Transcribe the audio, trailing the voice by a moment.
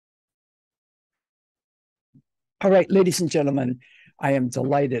All right, ladies and gentlemen, I am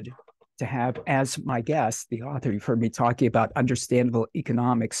delighted to have as my guest the author you've heard me talking about, Understandable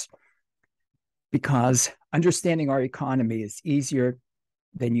Economics, because understanding our economy is easier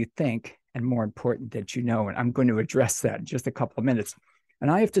than you think and more important than you know. And I'm going to address that in just a couple of minutes.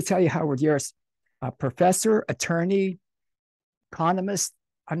 And I have to tell you, Howard Yaruss, a professor, attorney, economist,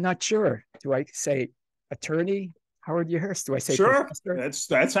 I'm not sure. Do I say attorney, Howard Yaruss? Do I say Sure, professor?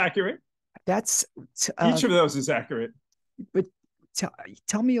 that's accurate. That's Each of those is accurate. but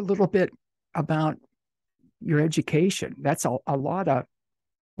tell me a little bit about your education. That's a lot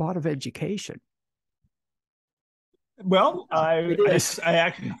of education. Well, It is. I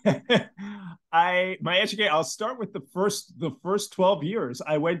actually I my education. I'll start with the first 12 years.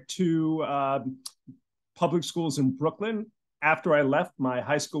 I went to public schools in Brooklyn. After I left, my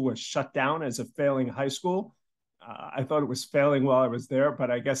high school was shut down as a failing high school. I thought it was failing while I was there, but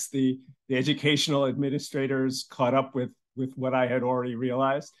I guess the educational administrators caught up with what I had already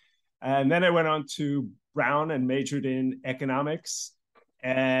realized. And then I went on to Brown and majored in economics.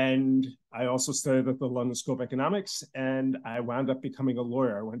 And I also studied at the London School of Economics, and I wound up becoming a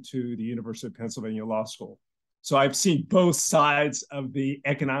lawyer. I went to the University of Pennsylvania Law School. So I've seen both sides of the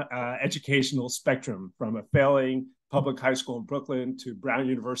educational spectrum, from a failing public high school in Brooklyn to Brown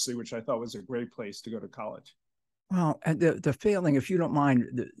University, which I thought was a great place to go to college. Well, and the failing, if you don't mind,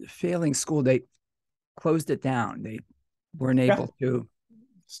 the failing school, they closed it down. They weren't Yeah, able to.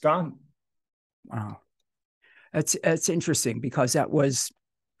 it's gone. Wow, that's interesting because that was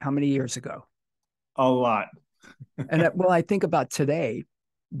how many years ago? A lot. And well, I think about today,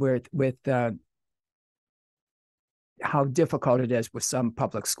 with how difficult it is with some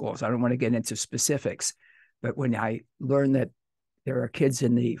public schools. I don't want to get into specifics, but when I learned that there are kids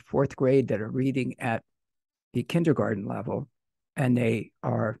in the fourth grade that are reading at the kindergarten level, and they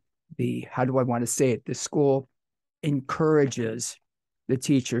are how do I want to say it? The school encourages the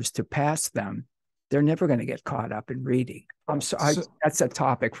teachers to pass them. They're never going to get caught up in reading. I'm sorry, So, that's a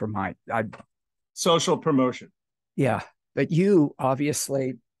topic for mine. social promotion. Yeah, but you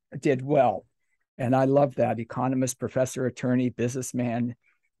obviously did well. And I love that. Economist, professor, attorney, businessman,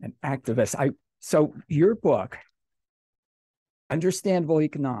 and activist. So your book, Understandable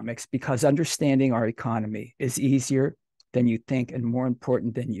Economics, because understanding our economy is easier than you think and more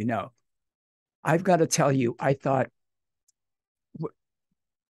important than you know. I've got to tell you, I thought,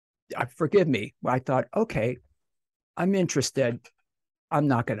 forgive me, I thought, okay, I'm interested. I'm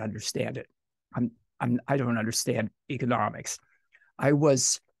not going to understand it. I don't understand economics. I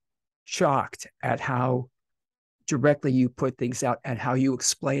was shocked at how directly you put things out and how you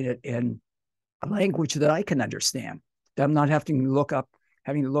explain it in a language that I can understand. That I'm not having to look up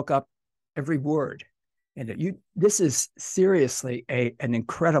every word. And this is seriously an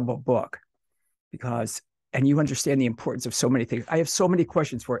incredible book because, and you understand the importance of so many things. I have so many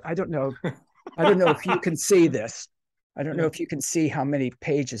questions for it. I don't know if you can see this. I don't know if you can see how many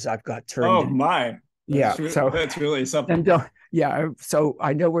pages I've got turned Oh in. my, Yeah. So that's really something. and yeah, so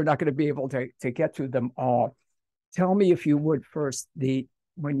I know we're not going to be able to get to them all. Tell me if you would first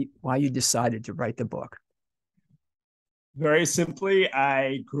why you decided to write the book. Very simply,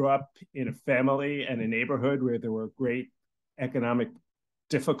 I grew up in a family and a neighborhood where there were great economic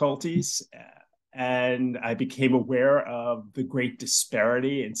difficulties, and I became aware of the great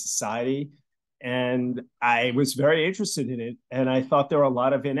disparity in society. And I was very interested in it, and I thought there were a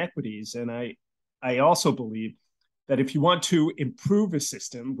lot of inequities. And I also believe that if you want to improve a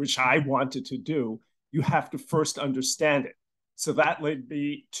system, which I wanted to do, you have to first understand it. So that led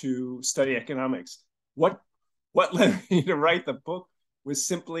me to study economics. What led me to write the book was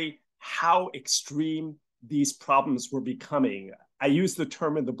simply how extreme these problems were becoming. I use the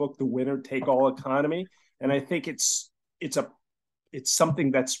term in the book, the winner take all economy. And I think it's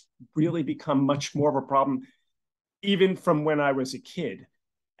something that's really become much more of a problem, even from when I was a kid.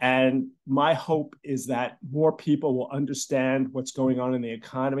 And my hope is that more people will understand what's going on in the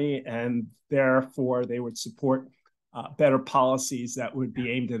economy, and therefore they would support better policies that would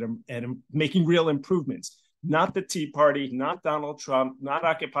be aimed at making real improvements. Not the Tea Party, not Donald Trump, not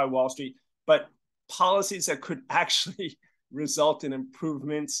Occupy Wall Street, but policies that could actually result in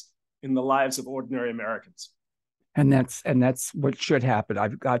improvements in the lives of ordinary Americans. And that's what should happen.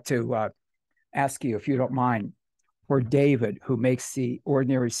 I've got to ask you, if you don't mind, for David, who makes the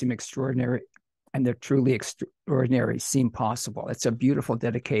ordinary seem extraordinary and the truly extraordinary seem possible. It's a beautiful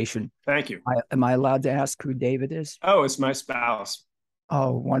dedication. Thank you. Am I allowed to ask who David is? Oh, it's my spouse.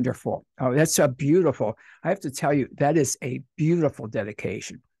 Oh, wonderful. Oh, that's a beautiful. I have to tell you, that is a beautiful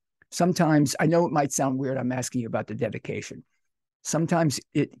dedication. Sometimes I know it might sound weird. I'm asking you about the dedication. Sometimes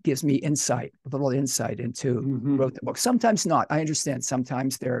it gives me insight, a little insight into who wrote the book. Sometimes not. I understand.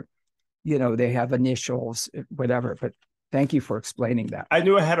 Sometimes they're, they have initials, whatever. But thank you for explaining that. I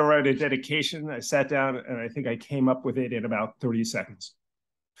knew I had to write a dedication. I sat down and I think I came up with it in about 30 seconds.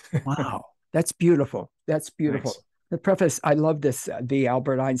 Wow. That's beautiful. That's beautiful. Thanks. The preface, I love this, the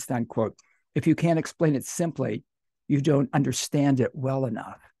Albert Einstein quote. If you can't explain it simply, you don't understand it well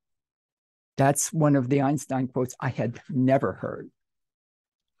enough. That's one of the Einstein quotes I had never heard.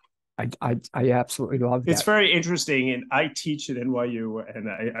 I absolutely love that. It's very interesting, and I teach at NYU, and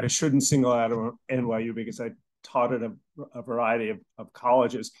I shouldn't single out NYU because I taught at a variety of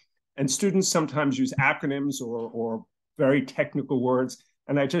colleges, and students sometimes use acronyms or very technical words,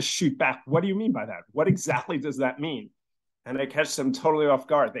 and I just shoot back, what do you mean by that? What exactly does that mean? And I catch them totally off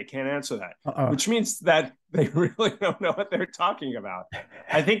guard. They can't answer that, which means that they really don't know what they're talking about.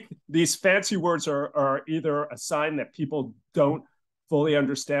 I think these fancy words are either a sign that people don't fully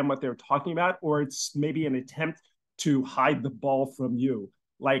understand what they're talking about, or it's maybe an attempt to hide the ball from you,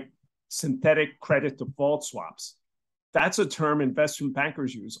 like synthetic credit default swaps. That's a term investment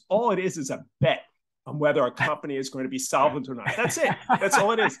bankers use. All it is a bet on whether a company is going to be solvent or not. That's it. That's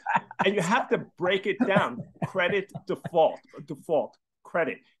all it is. And you have to break it down. Credit default,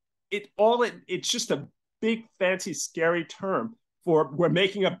 credit. It's just a big, fancy, scary term for we're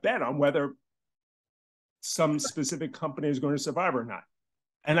making a bet on whether some specific company is going to survive or not.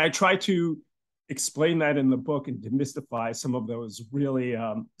 And I try to explain that in the book and demystify some of those really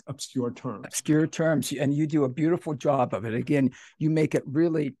obscure terms. Obscure terms, and you do a beautiful job of it. Again, you make it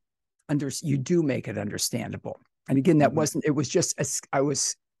really you do make it understandable. And again, that wasn't, it was just,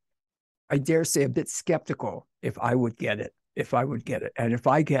 I dare say, a bit skeptical if I would get it. And if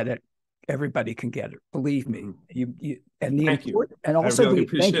I get it, everybody can get it. Believe me. Thank you. And also, I really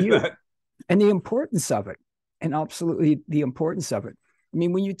appreciate that. And the importance of it, and absolutely the importance of it. I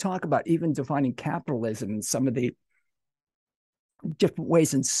mean, when you talk about even defining capitalism and some of the different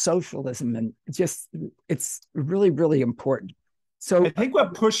ways in socialism, and just, it's really, really important. So I think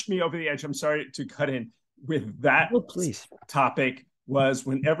what pushed me over the edge, I'm sorry to cut in, with that topic was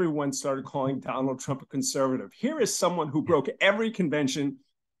when everyone started calling Donald Trump a conservative. Here is someone who broke every convention,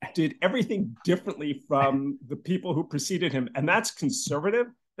 did everything differently from the people who preceded him, and that's conservative.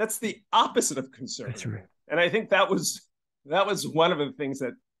 That's the opposite of conservative. That's right. And I think that was one of the things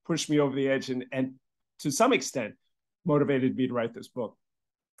that pushed me over the edge and to some extent motivated me to write this book.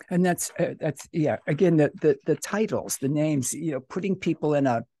 And that's yeah. Again, the titles, the names, putting people in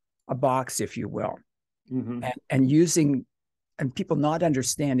a box, if you will, and using, and people not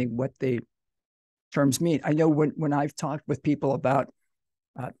understanding what the terms mean. I know when I've talked with people about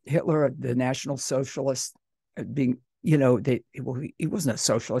Hitler, the National Socialist, being, he wasn't a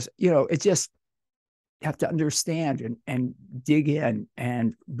socialist. It just, you have to understand and dig in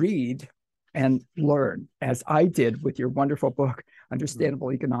and read and learn, as I did with your wonderful book,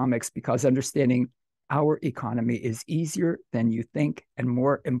 Understandable Economics, because understanding our economy is easier than you think and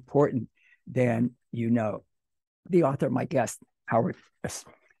more important than you know. The author, my guest, Howard.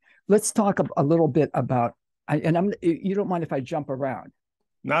 Let's talk a little bit about, and you don't mind if I jump around?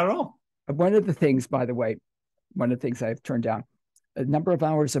 Not at all. One of the things, by the way, one of the things I've turned down, the number of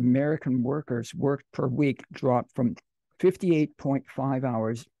hours American workers worked per week dropped from 58.5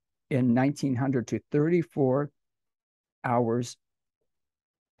 hours in 1900 to 34 hours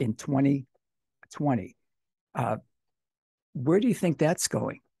in 2020. Where do you think that's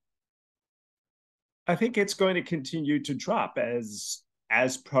going? I think it's going to continue to drop as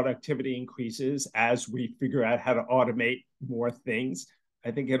productivity increases, as we figure out how to automate more things.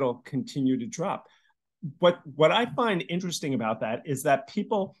 I think it'll continue to drop. What I find interesting about that is that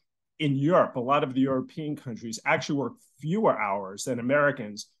people in Europe, a lot of the European countries, actually work fewer hours than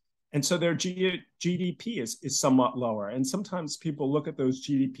Americans. And so their GDP is somewhat lower. And sometimes people look at those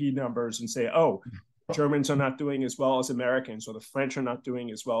GDP numbers and say, oh, Germans are not doing as well as Americans, or the French are not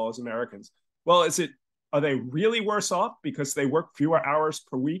doing as well as Americans. Well, are they really worse off because they work fewer hours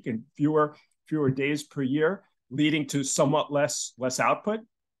per week and fewer days per year, leading to somewhat less output?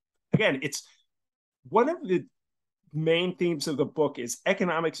 Again, it's one of the main themes of the book is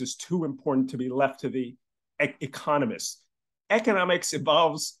economics is too important to be left to the economists. Economics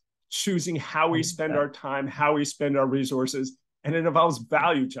involves choosing how we spend our time, how we spend our resources, and it involves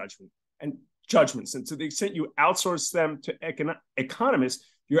value judgments. And to the extent you outsource them to economists,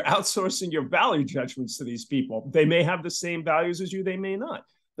 you're outsourcing your value judgments to these people. They may have the same values as you, they may not.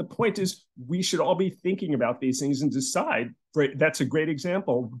 The point is, we should all be thinking about these things and decide. That's a great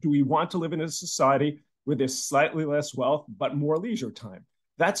example. Do we want to live in a society where there's slightly less wealth, but more leisure time?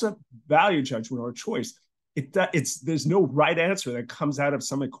 That's a value judgment or a choice. it's there's no right answer that comes out of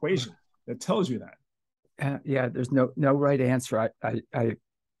some equation that tells you that. Yeah, there's no right answer. I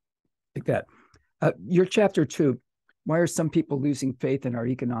think that. Your chapter 2, why are some people losing faith in our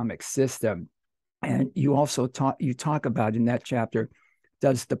economic system? And you also talk about in that chapter,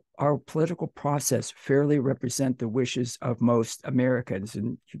 does our political process fairly represent the wishes of most Americans?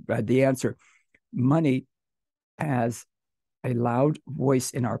 And the answer, money has a loud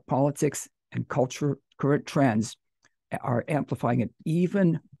voice in our politics and culture. Current trends are amplifying it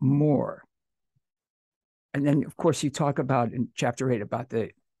even more. And then, of course, you talk about in chapter 8 about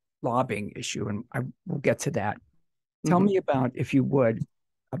the lobbying issue, and I will get to that. Tell me about, if you would,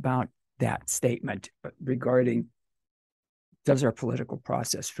 about that statement regarding, does our political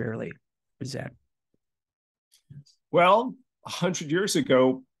process fairly present? Well, 100 years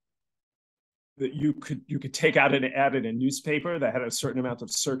ago, that you could take out an ad in a newspaper that had a certain amount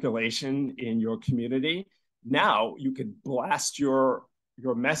of circulation in your community. Now you can blast your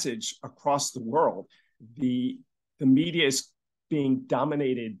message across the world. The media is being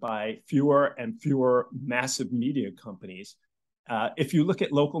dominated by fewer and fewer massive media companies. If you look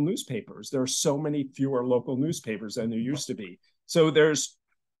at local newspapers, there are so many fewer local newspapers than there used to be. So there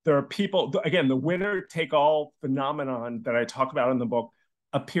are people, again, the winner take all phenomenon that I talk about in the book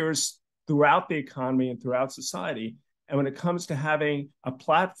appears throughout the economy and throughout society. And when it comes to having a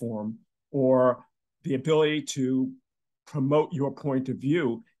platform or the ability to promote your point of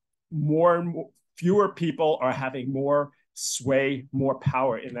view, more and more, fewer people are having more sway, more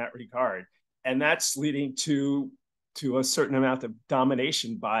power in that regard. And that's leading to a certain amount of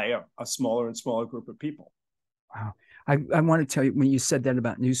domination by a smaller and smaller group of people. Wow. I want to tell you, when you said that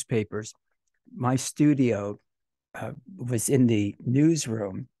about newspapers, my studio was in the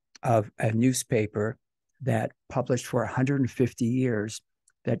newsroom of a newspaper that published for 150 years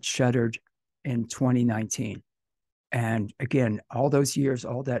that shuttered in 2019. And again, all those years,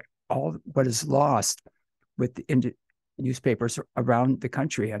 all what is lost with the newspapers around the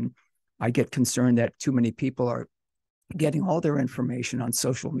country. And I get concerned that too many people are getting all their information on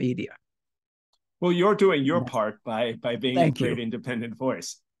social media. Well, you're doing your part by being a great independent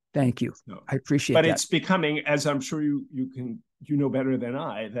voice. Thank you. So, I appreciate that. But it's becoming, as I'm sure you know better than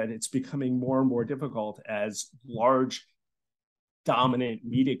I, that it's becoming more and more difficult as large, dominant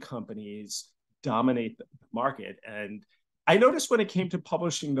media companies dominate the market. And I noticed when it came to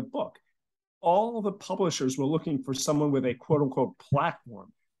publishing the book, all the publishers were looking for someone with a quote unquote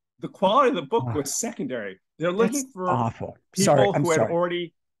platform. The quality of the book was secondary. They're looking for people who had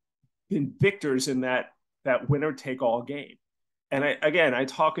already been victors in that winner take all game. And I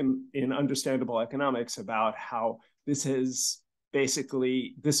talk in Understandable Economics about how this is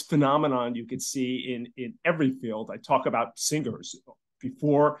basically this phenomenon you could see in every field. I talk about singers.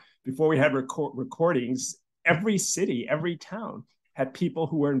 Before we had recordings, every city, every town had people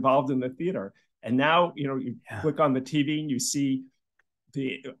who were involved in the theater. And now, you click on the TV and you see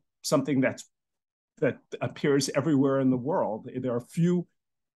something that appears everywhere in the world. There are few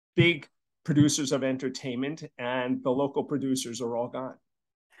big producers of entertainment, and the local producers are all gone.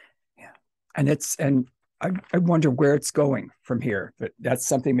 Yeah, and I wonder where it's going from here. But that's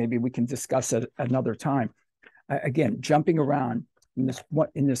something maybe we can discuss at another time. Again, jumping around in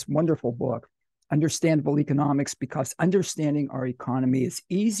this wonderful book, Understandable Economics, because understanding our economy is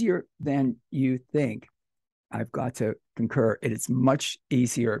easier than you think. I've got to concur. It is much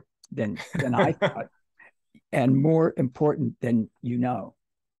easier than I thought, and more important than you know.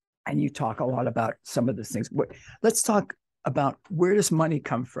 And you talk a lot about some of these things. Let's talk about, where does money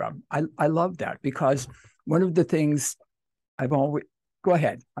come from? I love that, because one of the things I've always, go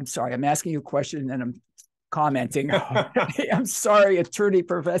ahead. I'm sorry. I'm asking you a question and I'm commenting. I'm sorry, attorney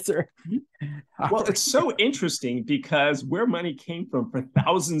professor. Well, it's so interesting because where money came from for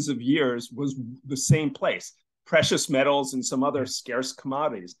thousands of years was the same place: precious metals and some other scarce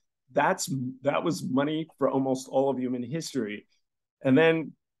commodities. That was money for almost all of human history. And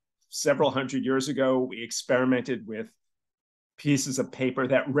then several hundred years ago, we experimented with pieces of paper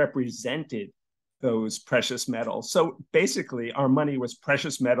that represented those precious metals. So basically, our money was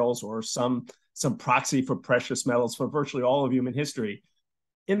precious metals, or some proxy for precious metals, for virtually all of human history.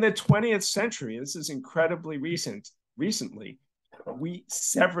 In the 20th century, this is incredibly recently, we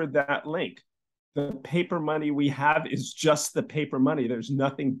severed that link. The paper money we have is just the paper money. There's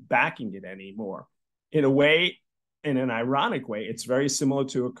nothing backing it anymore. In a way, in an ironic way, it's very similar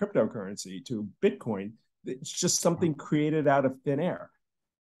to a cryptocurrency, to Bitcoin. It's just something created out of thin air.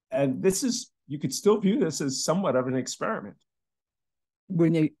 And you could still view this as somewhat of an experiment.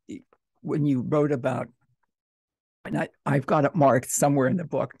 When you wrote about, and I've got it marked somewhere in the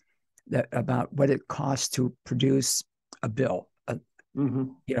book, that about what it costs to produce a bill.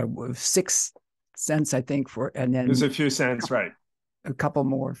 With 6 cents, I think, and then there's a few cents, right? A couple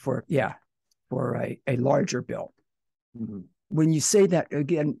more for a larger bill. When you say that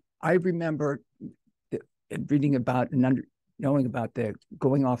again, I remember reading about and knowing about the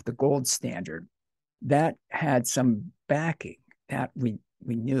going off the gold standard. That had some backing that we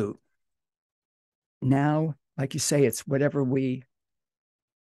knew. Now, like you say, it's whatever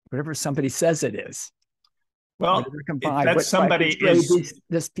somebody says it is. Well, that's somebody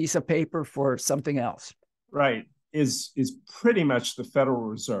this piece of paper for something else. Right, is pretty much the Federal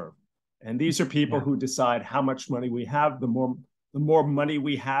Reserve. And these are people who decide how much money we have. The more money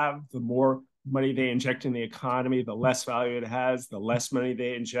we have, the more money they inject in the economy, the less value it has, the less money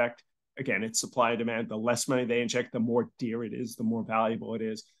they inject. Again, it's supply and demand. The less money they inject, the more dear it is, the more valuable it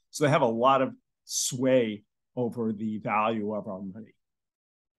is. So they have a lot of sway over the value of our money.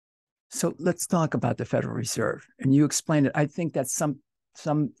 So let's talk about the Federal Reserve. And you explained it. I think that's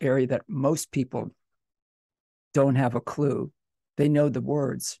some area that most people don't have a clue. They know the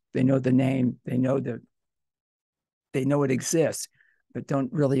words, they know the name, they know it exists, but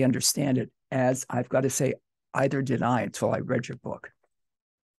don't really understand it. As I've got to say, either did I until I read your book.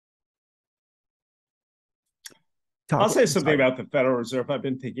 I'll say something about the Federal Reserve I've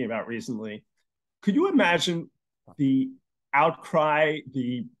been thinking about recently. Could you imagine the outcry,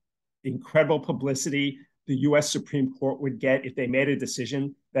 the incredible publicity the US Supreme Court would get if they made a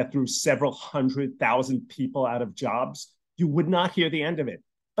decision that threw several 100,000 people out of jobs? You would not hear the end of it.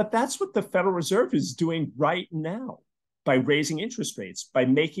 But that's what the Federal Reserve is doing right now by raising interest rates, by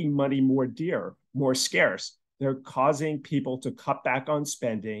making money more dear, more scarce. They're causing people to cut back on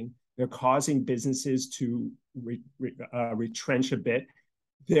spending. They're causing businesses to retrench a bit,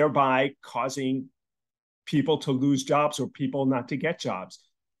 thereby causing people to lose jobs or people not to get jobs.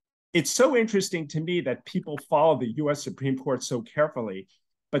 It's so interesting to me that people follow the US Supreme Court so carefully,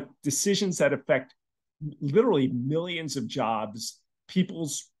 but decisions that affect literally millions of jobs,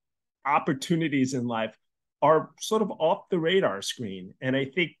 people's opportunities in life, are sort of off the radar screen. And I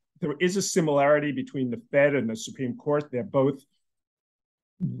think there is a similarity between the Fed and the Supreme Court. They're both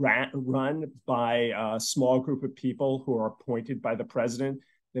run by a small group of people who are appointed by the president.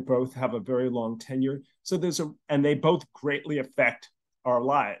 They both have a very long tenure. And they both greatly affect our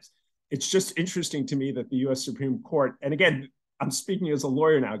lives. It's just interesting to me that the US Supreme Court, and again, I'm speaking as a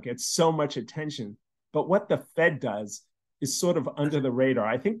lawyer now, gets so much attention. But what the Fed does is sort of under the radar.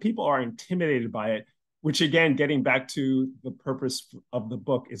 I think people are intimidated by it, which again, getting back to the purpose of the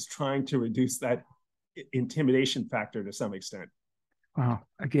book, is trying to reduce that intimidation factor to some extent. Wow.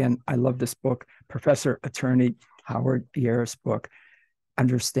 Again, I love this book. Professor Attorney Howard Yaruss' book,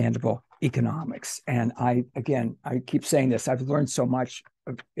 Understandable Economics. And I keep saying this, I've learned so much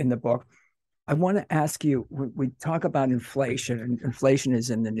in the book. I want to ask you, we talk about inflation, and inflation is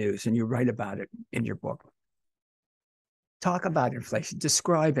in the news, and you write about it in your book. Talk about inflation,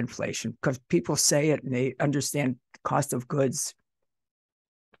 describe inflation, because people say it and they understand cost of goods.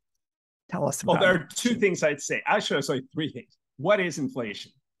 Tell us about it. Well, there are two things I'd say. Actually, I'll say three things. What is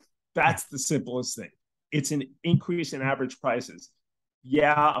inflation? That's the simplest thing. It's an increase in average prices.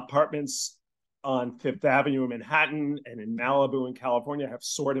 Yeah, apartments on Fifth Avenue in Manhattan and in Malibu in California have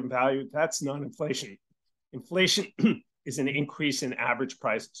soared in value. That's not inflation. Inflation is an increase in average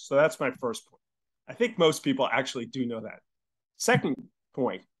prices. So that's my first point. I think most people actually do know that. Second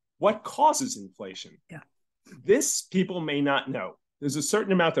point, what causes inflation? Yeah. This people may not know. There's a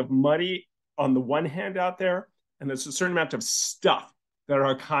certain amount of money on the one hand out there, and there's a certain amount of stuff that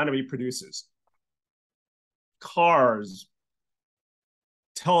our economy produces. Cars,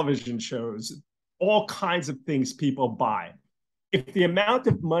 television shows, all kinds of things people buy. If the amount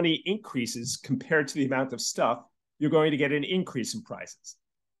of money increases compared to the amount of stuff, you're going to get an increase in prices.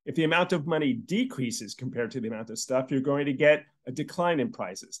 If the amount of money decreases compared to the amount of stuff, you're going to get a decline in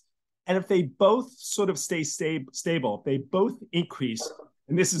prices. And if they both sort of stay stable, if they both increase,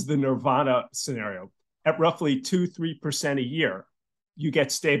 and this is the nirvana scenario, at roughly 2-3% a year, you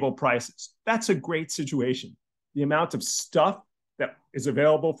get stable prices. That's a great situation. The amount of stuff that is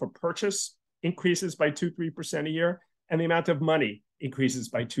available for purchase increases by 2-3% a year, and the amount of money increases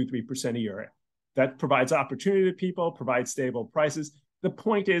by 2-3% a year. That provides opportunity to people, provides stable prices. The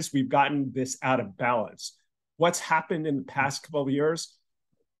point is, we've gotten this out of balance. What's happened in the past couple of years?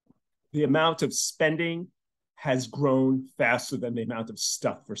 The amount of spending has grown faster than the amount of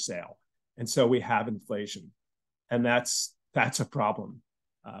stuff for sale. And so we have inflation. And that's a problem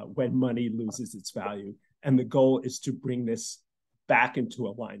when money loses its value. And the goal is to bring this back into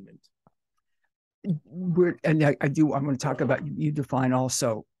alignment. I want to talk about, you define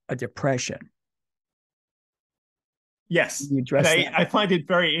also a depression. Yes. You address And that? I find it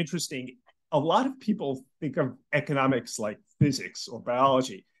very interesting. A lot of people think of economics like physics or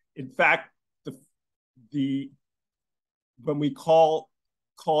biology. In fact, the when we call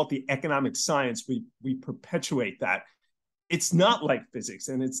it the economic science, we perpetuate that. It's not like physics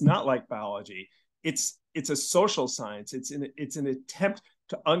and it's not like biology. It's a social science. It's an attempt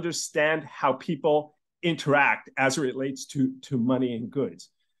to understand how people interact as it relates to money and goods.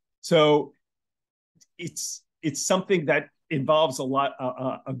 So it's something that involves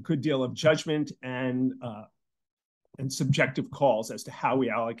a good deal of judgment and subjective calls as to how we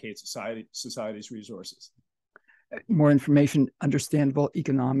allocate society's resources. More information,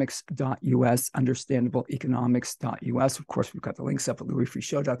 understandableeconomics.us, understandableeconomics.us. Of course, we've got the links up at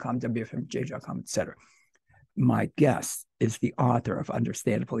louisfreeshow.com, wfmj.com, etc. My guest is the author of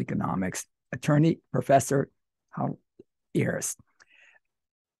Understandable Economics, attorney, professor Howard Yaruss.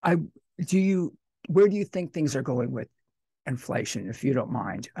 Where do you think things are going with inflation, if you don't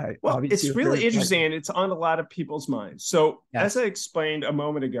mind? Well, it's really interesting, and it's on a lot of people's minds. So, yes, as I explained a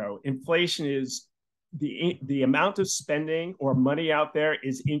moment ago, inflation is the amount of spending or money out there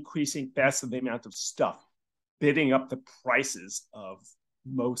is increasing faster than the amount of stuff, bidding up the prices of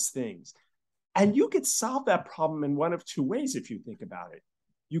most things. And you could solve that problem in one of two ways if you think about it.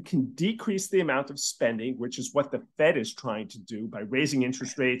 You can decrease the amount of spending, which is what the Fed is trying to do by raising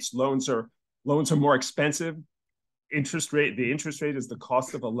interest rates. Loans are more expensive. The interest rate is the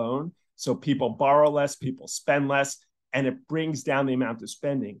cost of a loan. So people borrow less, people spend less, and it brings down the amount of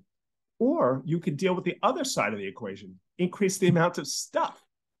spending. Or you could deal with the other side of the equation, increase the amount of stuff.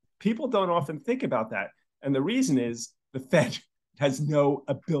 People don't often think about that. And the reason is the Fed has no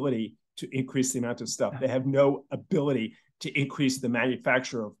ability to increase the amount of stuff. They have no ability to increase the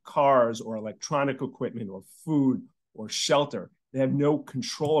manufacture of cars or electronic equipment or food or shelter. They have no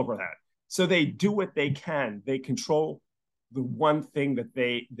control over that. So they do what they can. They control the one thing that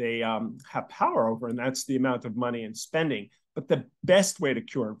they have power over, and that's the amount of money and spending. But the best way to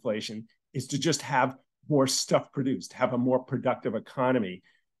cure inflation is to just have more stuff produced, have a more productive economy.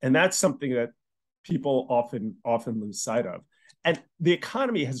 And that's something that people often lose sight of. And the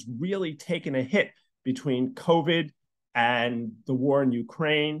economy has really taken a hit between COVID and the war in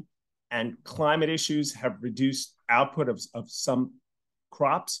Ukraine, and climate issues have reduced output of some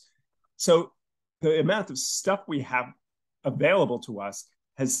crops. So the amount of stuff we have available to us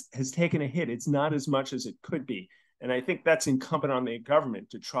has taken a hit. It's not as much as it could be. And I think that's incumbent on the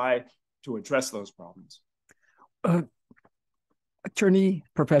government to try to address those problems. Attorney,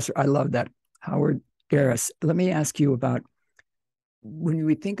 professor, I love that. Howard Yaruss, let me ask you about, when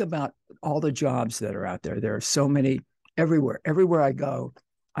we think about all the jobs that are out there, there are so many everywhere. Everywhere I go,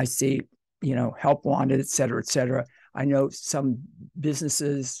 I see, help wanted, et cetera, et cetera. I know some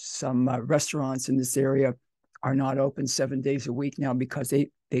businesses, some restaurants in this area are not open 7 days a week now because they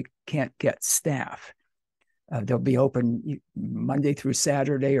can't get staff. They'll be open Monday through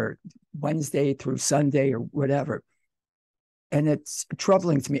Saturday or Wednesday through Sunday or whatever. And it's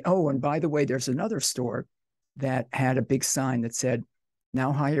troubling to me. Oh, and by the way, there's another store that had a big sign that said,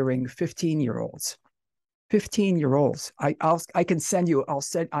 now hiring 15-year-olds. 15-year-olds. I can send you,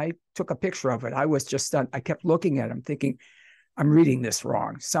 I took a picture of it. I was just stunned. I kept looking at them thinking, I'm reading this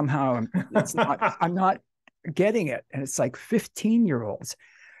wrong. Somehow I'm not getting it. And it's like 15-year-olds.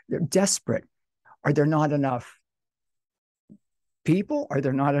 They're desperate. Are there not enough people? Are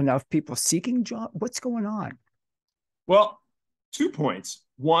there not enough people seeking jobs? What's going on? Well, 2 points.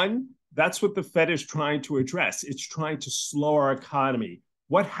 One, that's what the Fed is trying to address. It's trying to slow our economy.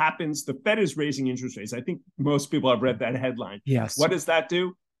 What happens? The Fed is raising interest rates. I think most people have read that headline. Yes. What does that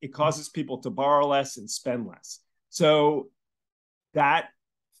do? It causes people to borrow less and spend less. So that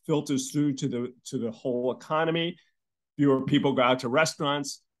filters through to the whole economy. Fewer people go out to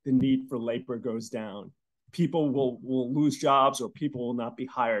restaurants. The need for labor goes down. People will lose jobs, or people will not be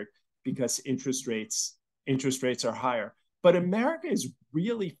hired because interest rates are higher. But America is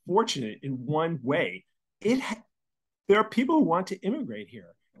really fortunate in one way. There are people who want to immigrate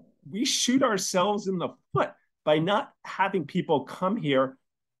here. We shoot ourselves in the foot by not having people come here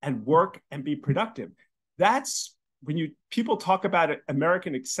and work and be productive. That's when people talk about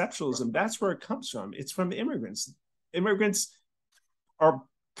American exceptionalism, that's where it comes from. It's from the immigrants. Immigrants are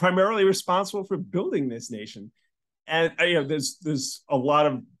primarily responsible for building this nation. And there's a lot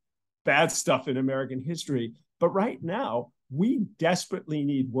of bad stuff in American history, but right now we desperately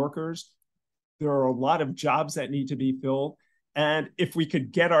need workers. There are a lot of jobs that need to be filled. And if we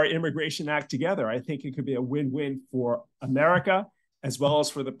could get our Immigration Act together, I think it could be a win-win for America, as well as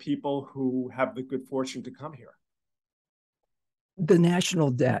for the people who have the good fortune to come here. the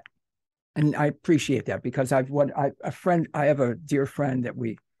national debt, and I appreciate that because I have a dear friend that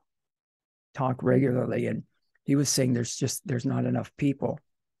we talk regularly, and he was saying there's not enough people.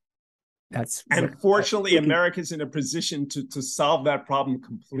 And fortunately, America's in a position to solve that problem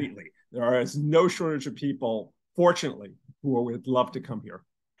completely. There is no shortage of people, fortunately, who would love to come here.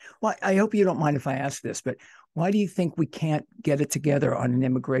 Well, I hope you don't mind if I ask this, but why do you think we can't get it together on an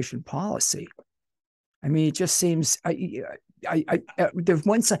immigration policy? I mean, it just seems there's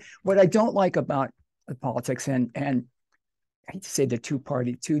one side. What I don't like about the politics, and I hate to say the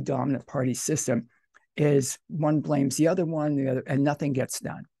two dominant party system, is one blames the other one, and nothing gets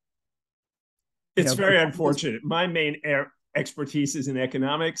done. It's very unfortunate. My main expertise is in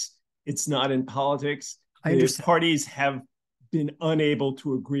economics. It's not in politics. The parties have been unable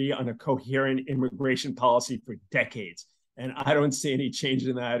to agree on a coherent immigration policy for decades. And I don't see any change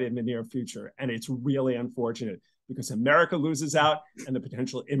in that in the near future. And it's really unfortunate because America loses out and the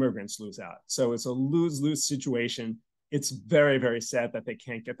potential immigrants lose out. So it's a lose-lose situation. It's very, very sad that they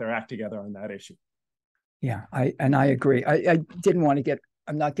can't get their act together on that issue. Yeah, I agree. I didn't want to get,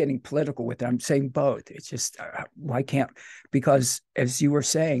 I'm not getting political with it. I'm saying both. It's just, why can't, because as you were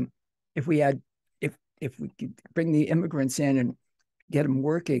saying, if we could bring the immigrants in and get them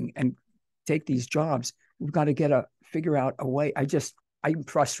working and take these jobs, we've got to figure out a way. I'm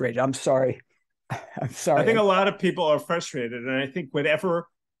frustrated. I'm sorry. I'm sorry. I think a lot of people are frustrated. And I think whatever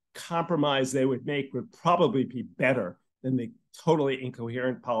compromise they would make would probably be better than the totally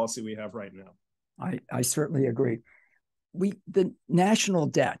incoherent policy we have right now. I certainly agree. The national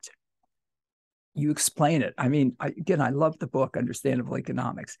debt, you explain it. I mean, again, I love the book, Understandable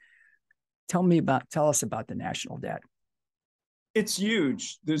Economics. Tell us about the national debt. It's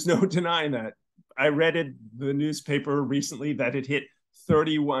huge. There's no denying that. I read the newspaper recently that it hit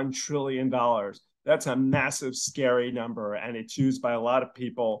 $31 trillion. That's a massive, scary number. And it's used by a lot of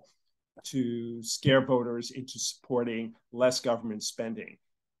people to scare voters into supporting less government spending.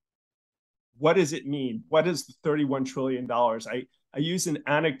 What does it mean? What is the $31 trillion? I use an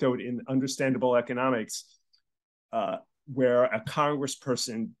anecdote in Understandable Economics where a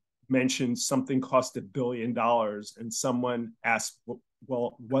congressperson mentioned something cost $1 billion and someone asked,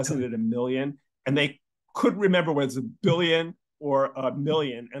 well, wasn't it $1 million? And they couldn't remember whether it was $1 billion or $1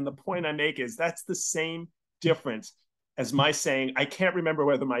 million. And the point I make is that's the same difference as my saying, I can't remember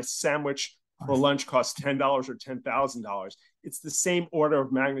whether my sandwich for lunch cost $10 or $10,000. It's the same order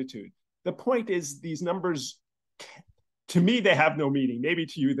of magnitude. The point is these numbers, to me, they have no meaning. Maybe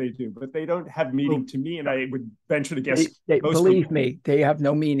to you they do, but they don't have meaning to me. And I would venture to guess. Believe me, they have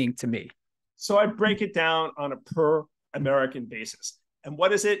no meaning to me. So I break it down on a per American basis. And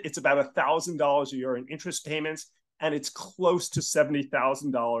what is it? It's about $1,000 a year in interest payments, and it's close to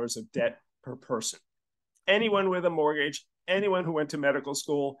 $70,000 of debt per person. Anyone with a mortgage, anyone who went to medical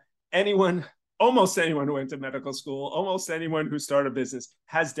school, almost anyone who went to medical school, almost anyone who started a business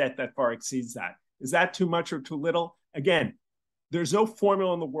has debt that far exceeds that. Is that too much or too little? Again, there's no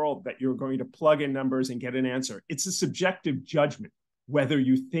formula in the world that you're going to plug in numbers and get an answer. It's a subjective judgment, whether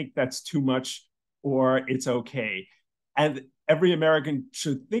you think that's too much or it's okay. And every American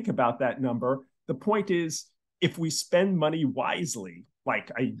should think about that number. The point is, if we spend money wisely,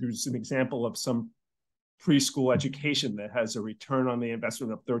 like I use an example of some preschool education that has a return on the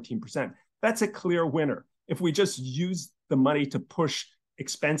investment of 13%, that's a clear winner. If we just use the money to push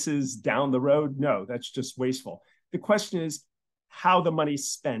expenses down the road, no, that's just wasteful. The question is how the money's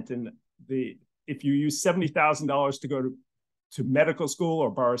spent. And if you use $70,000 to go to medical school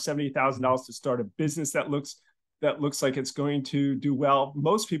or borrow $70,000 to start a business that looks like it's going to do well,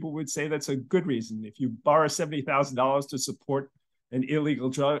 most people would say that's a good reason. If you borrow $70,000 to support an illegal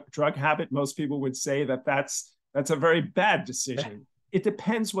drug habit, most people would say that's a very bad decision. It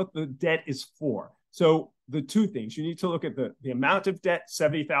depends what the debt is for. So the two things, you need to look at the amount of debt,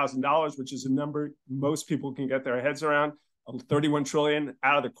 $70,000, which is a number most people can get their heads around. 31 trillion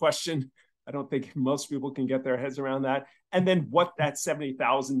out of the question. I don't think most people can get their heads around that. And then what that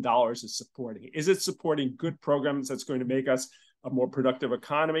 $70,000 is supporting. Is it supporting good programs that's going to make us a more productive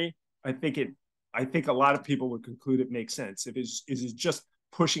economy? I think a lot of people would conclude it makes sense. Is it just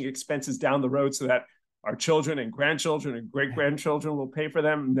pushing expenses down the road so that our children and grandchildren and great-grandchildren will pay for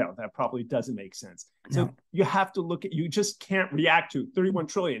them? No, that probably doesn't make sense. So you have to look at, you just can't react to 31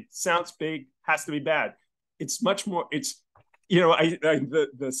 trillion. Sounds big, has to be bad. It's much more,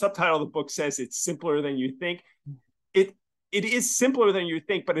 the subtitle of the book says it's simpler than you think. It is simpler than you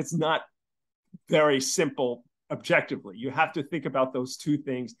think, but it's not very simple objectively. You have to think about those two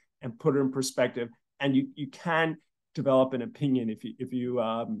things and put it in perspective. And you can develop an opinion if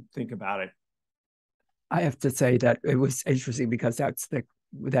you think about it. I have to say that it was interesting because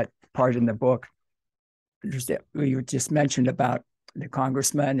that part in the book you just mentioned about the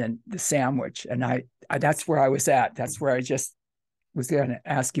congressman and the sandwich, and I that's where I was at. That's where I just was going to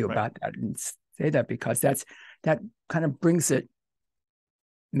ask you about that and say that, because that kind of brings it,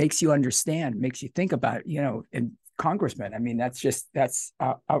 makes you understand, makes you think about it, and congressman. I mean, that's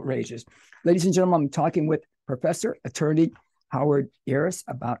outrageous. Ladies and gentlemen, I'm talking with Professor Attorney Howard Yaruss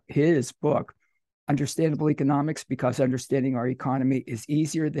about his book, Understandable Economics, because understanding our economy is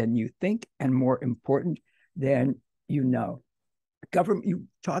easier than you think and more important than you know. Government, you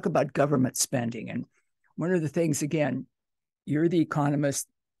talk about government spending, and one of the things, again, you're the economist,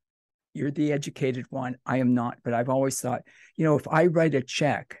 you're the educated one. I am not, but I've always thought, if I write a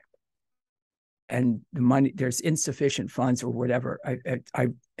check and the money, there's insufficient funds or whatever, I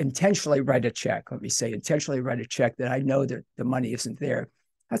intentionally write a check. Let me say, intentionally write a check that I know that the money isn't there.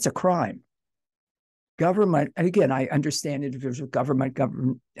 That's a crime. Government, and again, I understand individual government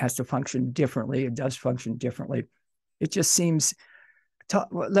has to function differently. It does function differently. It just seems.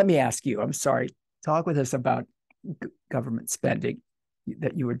 Let me ask you. I'm sorry. Talk with us about government spending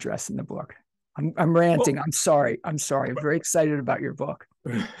that you address in the book. I'm ranting. Well, I'm sorry. I'm very excited about your book.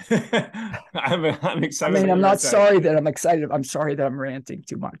 I'm excited. I mean, I'm not sorry that I'm excited. I'm sorry that I'm ranting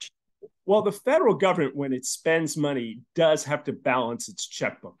too much. Well, the federal government, when it spends money, does have to balance its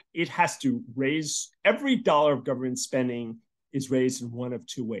checkbook. It has to raise, every dollar of government spending is raised in one of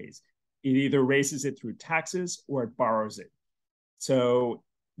two ways. It either raises it through taxes or it borrows it. So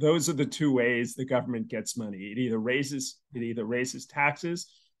those are the two ways the government gets money. It either raises taxes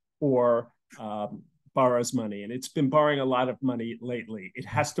or borrows money. And it's been borrowing a lot of money lately. It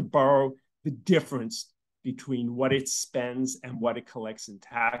has to borrow the difference between what it spends and what it collects in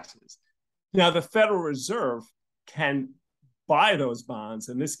taxes. Now, the Federal Reserve can buy those bonds,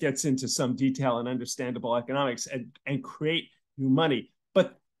 and this gets into some detail in understandable economics, and create new money.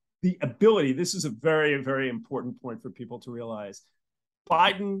 But the ability, this is a very, very important point for people to realize.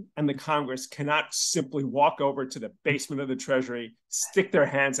 Biden and the Congress cannot simply walk over to the basement of the Treasury, stick their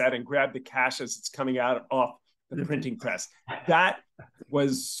hands out and grab the cash as it's coming out off the printing press. That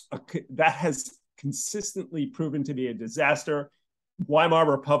has consistently proven to be a disaster. Weimar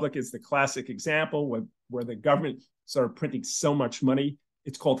Republic is the classic example where the government started printing so much money.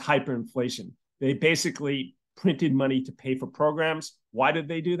 It's called hyperinflation. They basically printed money to pay for programs. Why did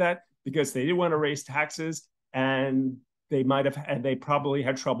they do that? Because they didn't want to raise taxes, and they probably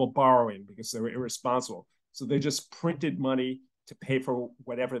had trouble borrowing because they were irresponsible. So they just printed money to pay for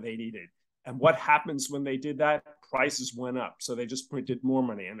whatever they needed. And what happens when they did that? Prices went up. So they just printed more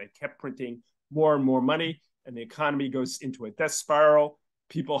money, and they kept printing more and more money, and the economy goes into a death spiral.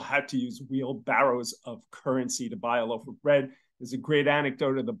 People had to use wheelbarrows of currency to buy a loaf of bread. There's a great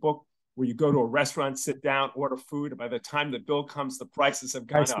anecdote in the book where you go to a restaurant, sit down, order food, and by the time the bill comes, the prices have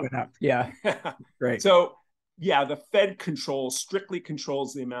gone up. Yeah, right. So, yeah, the Fed strictly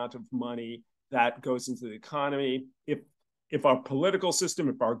controls the amount of money that goes into the economy. If our political system,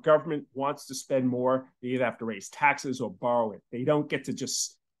 if our government wants to spend more, they either have to raise taxes or borrow it. They don't get to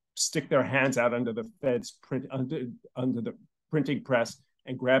just stick their hands out under the Fed's under the printing press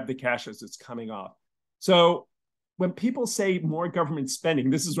and grab the cash as it's coming off. So when people say more government spending,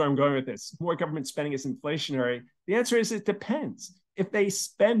 this is where I'm going with this, more government spending is inflationary, the answer is it depends. If they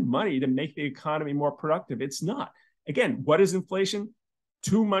spend money to make the economy more productive, it's not. Again, what is inflation?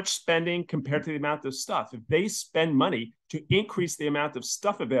 Too much spending compared to the amount of stuff. If they spend money to increase the amount of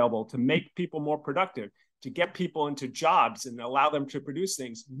stuff available to make people more productive, to get people into jobs and allow them to produce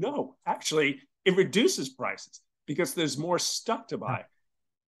things, no, actually, it reduces prices because there's more stuff to buy.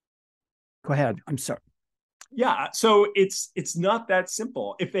 Go ahead. I'm sorry. Yeah, so it's not that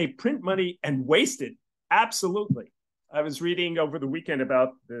simple. If they print money and waste it, absolutely. I was reading over the weekend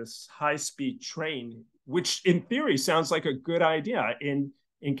about this high-speed train, which in theory sounds like a good idea in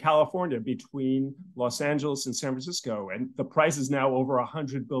California between Los Angeles and San Francisco. And the price is now over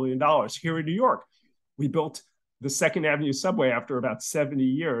 $100 billion. Here in New York, we built the Second Avenue subway after about 70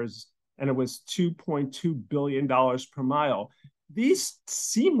 years, and it was $2.2 billion per mile. These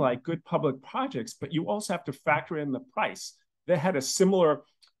seem like good public projects, but you also have to factor in the price. They had a similar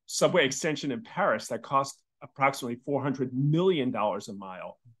subway extension in Paris that cost approximately $400 million a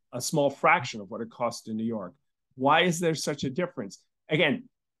mile, a small fraction of what it cost in New York. Why is there such a difference? Again,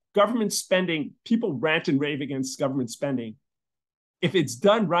 government spending, people rant and rave against government spending. If it's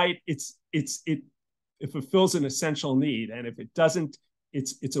done right, it fulfills an essential need. And if it doesn't,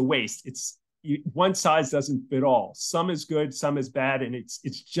 it's a waste. One size doesn't fit all. Some is good, some is bad, and it's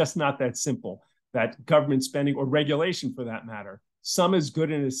just not that simple, that government spending or regulation for that matter. Some is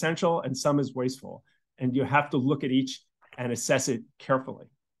good and essential, and some is wasteful. and you have to look at each and assess it carefully.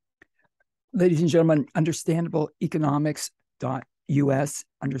 Ladies and gentlemen, understandableeconomics.us,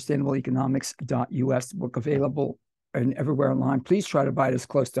 understandableeconomics.us, book available and everywhere online. Please try to buy it as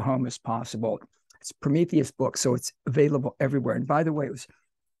close to home as possible. It's a Prometheus book, so it's available everywhere. And by the way, it was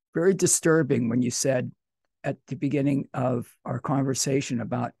very disturbing when you said at the beginning of our conversation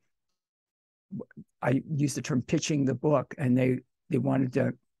about, I used the term pitching the book, and they wanted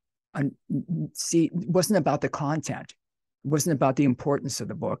to see, it wasn't about the content. It wasn't about the importance of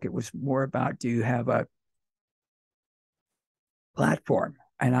the book. It was more about, do you have a platform?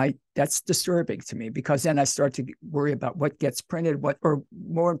 And that's disturbing to me, because then I start to worry about what gets printed, or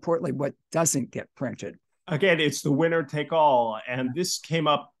more importantly, what doesn't get printed. Again, it's the winner take all. And this came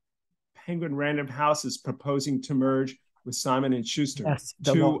up. Penguin Random House is proposing to merge with Simon & Schuster, Yes,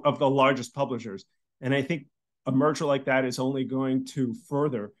 two of the largest publishers. And I think a merger like that is only going to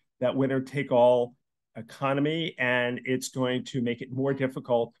further that winner take all economy, and it's going to make it more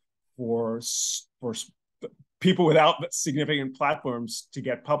difficult for people without significant platforms to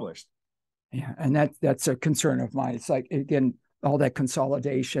get published. Yeah, and that's a concern of mine. It's like, again, all that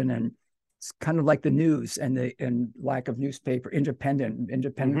consolidation, and it's kind of like the news and lack of newspaper,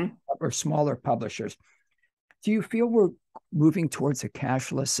 independent or smaller publishers. Do you feel we're moving towards a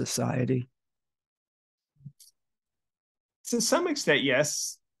cashless society? To some extent,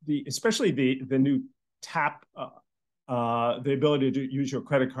 yes. Especially the new tap, the ability to use your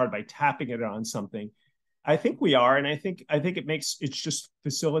credit card by tapping it on something. I think we are, and I think it just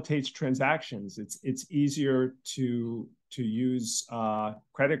facilitates transactions. It's easier to use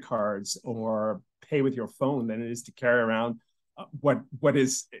credit cards or pay with your phone than it is to carry around what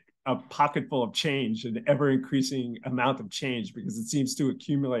is a pocket full of change, an ever increasing amount of change, because it seems to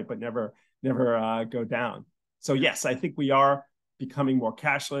accumulate but never go down. So yes, I think we are becoming more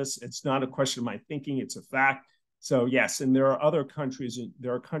cashless. It's not a question of my thinking; it's a fact. So yes, and there are countries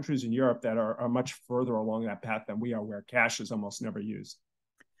in Europe that are much further along that path than we are, where cash is almost never used.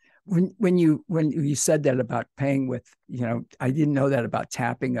 When you said that about paying with, I didn't know that about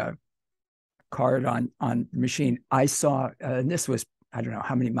tapping a card on the machine. I saw, and this was, I don't know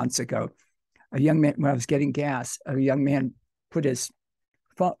how many months ago, a young man, when I was getting gas, a young man put his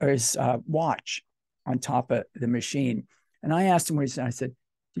watch on top of the machine. And I asked him what he said. I said,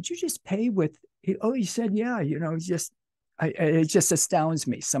 "Did you just pay with?" He said, "Yeah." It just astounds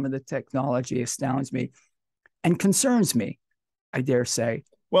me. Some of the technology astounds me and concerns me, I dare say.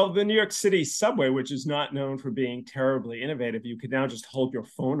 Well, the New York City subway, which is not known for being terribly innovative, you could now just hold your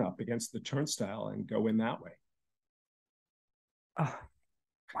phone up against the turnstile and go in that way. Wow.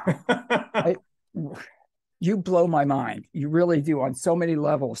 You blow my mind. You really do, on so many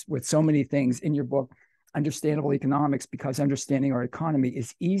levels, with so many things in your book, Understandable Economics, because understanding our economy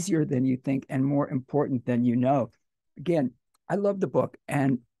is easier than you think and more important than you know. Again, I love the book,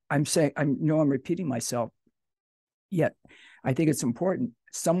 and I'm I'm repeating myself, yet I think it's important.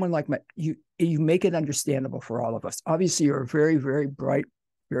 Someone like you make it understandable for all of us. Obviously, you're very, very bright,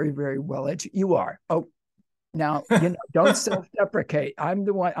 very, very well educated. You are. Oh, now, don't self-deprecate. I'm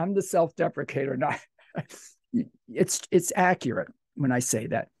the self-deprecator. Not, it's accurate when I say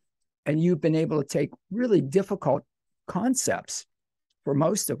that. And you've been able to take really difficult concepts for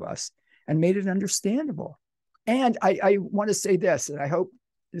most of us and made it understandable. And I want to say this, and I hope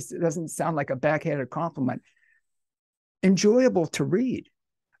this doesn't sound like a backhanded compliment, enjoyable to read.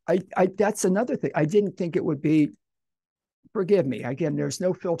 That's another thing. I didn't think it would be, forgive me, again, there's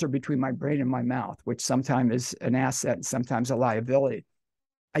no filter between my brain and my mouth, which sometimes is an asset and sometimes a liability.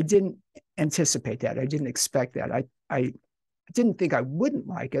 I didn't anticipate that. I didn't expect that. I didn't think I wouldn't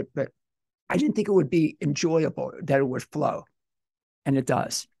like it, but I didn't think it would be enjoyable, that it would flow. And it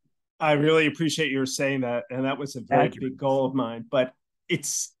does. I really appreciate your saying that. And that was a very big goal of mine. But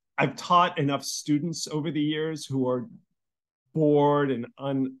I've taught enough students over the years who are bored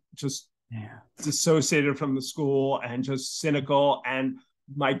and dissociated from the school and just cynical. And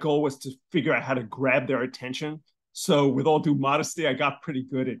my goal was to figure out how to grab their attention. So with all due modesty, I got pretty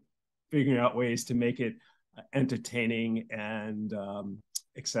good at figuring out ways to make it entertaining and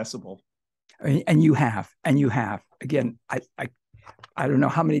accessible. And you have. Again, I don't know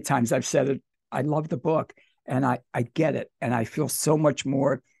how many times I've said it. I love the book, and I get it, and I feel so much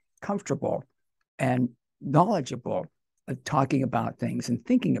more comfortable and knowledgeable talking about things and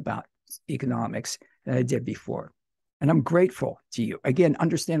thinking about economics than I did before. And I'm grateful to you. Again,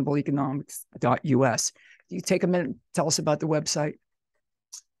 understandableeconomics.us. Do you take a minute and tell us about the website?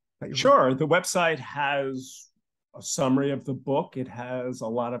 Sure. The website has a summary of the book. It has a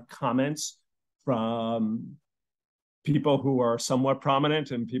lot of comments from people who are somewhat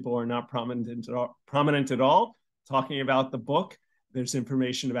prominent and people who are not prominent at all, talking about the book. There's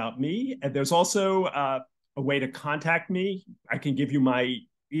information about me, and there's also a way to contact me. I can give you my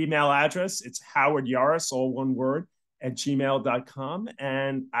email address. It's Howard Yaruss, all one word, at gmail.com.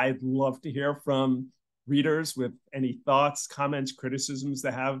 And I'd love to hear from readers with any thoughts, comments, criticisms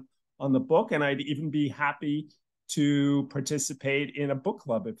they have on the book. And I'd even be happy to participate in a book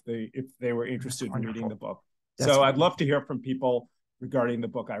club if they were interested in reading the book. So I'd love to hear from people regarding the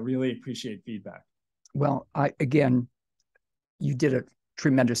book. I really appreciate feedback. Well, again, you did a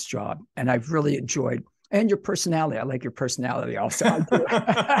tremendous job, and I've really enjoyed, and your personality. I like your personality also.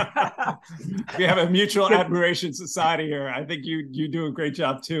 We have a mutual admiration society here. I think you do a great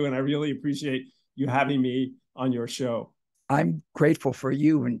job too, and I really appreciate you having me on your show. I'm grateful for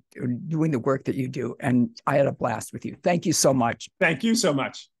you and doing the work that you do, and I had a blast with you. Thank you so much. Thank you so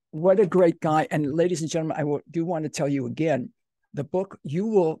much. What a great guy. And ladies and gentlemen, do want to tell you again, the book,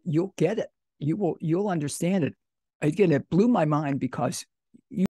 you'll get it. You'll understand it. Again, it blew my mind because